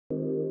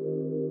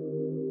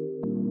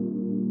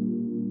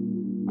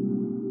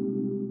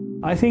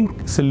I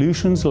think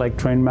solutions like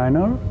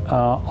TrendMiner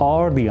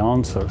are the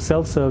answer.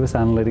 Self-service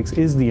analytics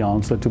is the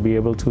answer to be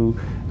able to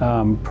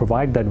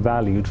provide that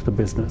value to the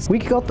business. We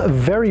got a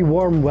very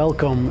warm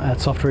welcome at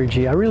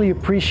SoftwareAG. I really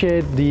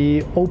appreciate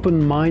the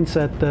open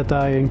mindset that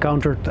I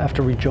encountered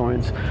after we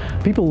joined.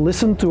 People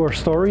listened to our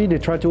story, they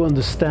tried to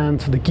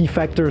understand the key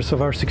factors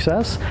of our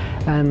success,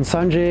 and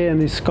Sanjay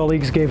and his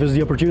colleagues gave us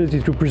the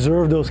opportunity to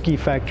preserve those key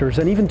factors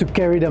and even to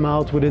carry them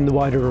out within the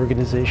wider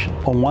organization.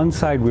 On one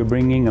side, we're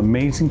bringing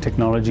amazing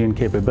technology and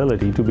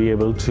capability to be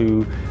able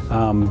to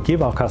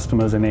give our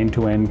customers an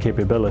end-to-end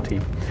capability.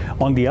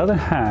 On the other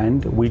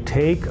hand, we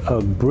take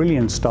a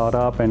brilliant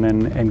startup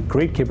and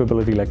great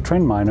capability like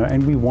TrendMiner,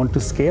 and we want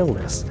to scale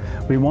this.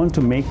 We want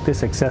to make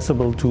this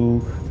accessible to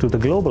the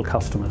global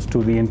customers,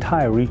 to the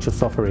entire reach of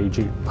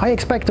SoftwareAG. I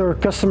expect our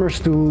customers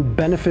to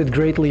benefit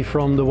greatly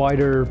from the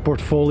wider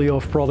portfolio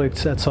of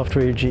products at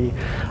SoftwareAG.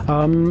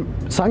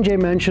 Sanjay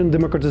mentioned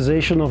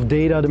democratization of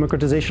data,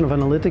 democratization of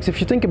analytics.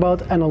 If you think about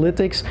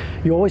analytics,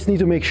 you always need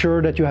to make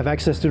sure that you have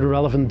access to the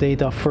relevant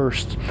data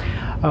first.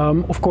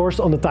 Of course,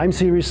 on the time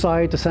series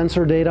side, the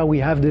sensor data, we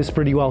have this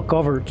pretty well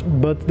covered,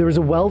 but there is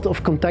a wealth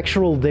of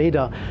contextual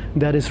data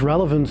that is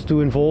relevant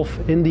to involve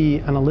in the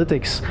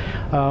analytics.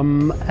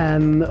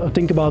 And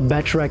think about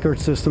batch record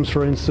systems,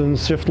 for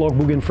instance, shift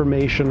logbook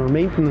information or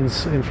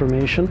maintenance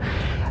information.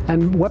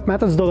 And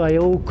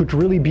webmethods.io could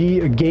really be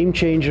a game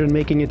changer in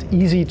making it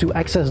easy to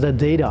access that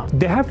data.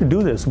 They have to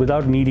do this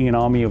without needing an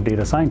army of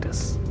data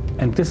scientists.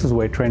 And this is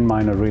where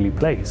TrendMiner really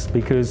plays,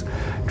 because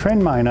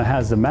TrendMiner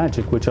has the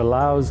magic which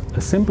allows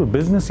a simple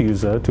business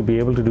user to be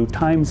able to do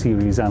time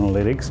series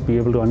analytics, be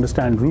able to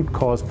understand root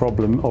cause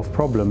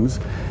problems,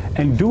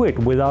 and do it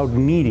without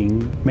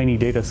needing many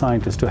data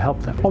scientists to help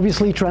them.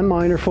 Obviously,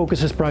 TrendMiner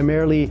focuses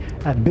primarily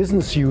at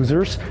business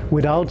users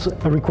without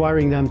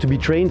requiring them to be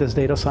trained as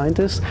data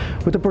scientists,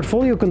 but the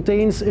portfolio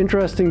contains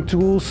interesting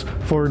tools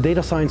for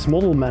data science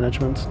model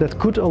management that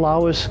could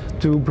allow us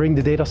to bring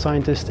the data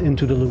scientist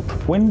into the loop.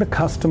 When the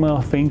customer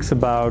thinks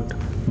about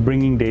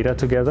bringing data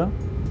together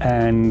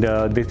and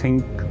they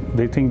think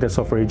that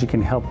SoftwareAG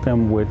can help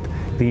them with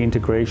the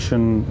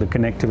integration, the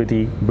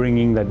connectivity,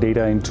 bringing that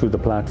data into the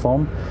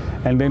platform,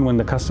 and then when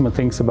the customer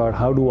thinks about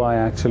how do I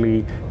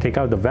actually take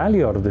out the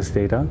value out of this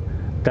data,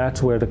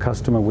 that's where the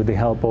customer, with the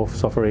help of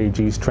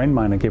SoftwareAG's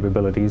TrendMiner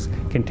capabilities,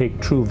 can take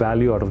true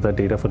value out of that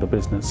data for the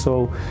business.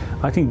 So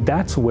I think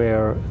that's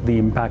where the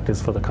impact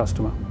is for the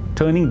customer.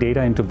 Turning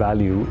data into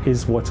value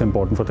is what's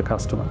important for the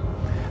customer.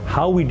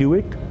 How we do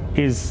it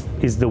is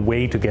the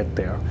way to get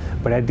there.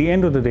 But at the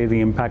end of the day,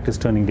 the impact is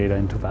turning data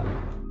into value.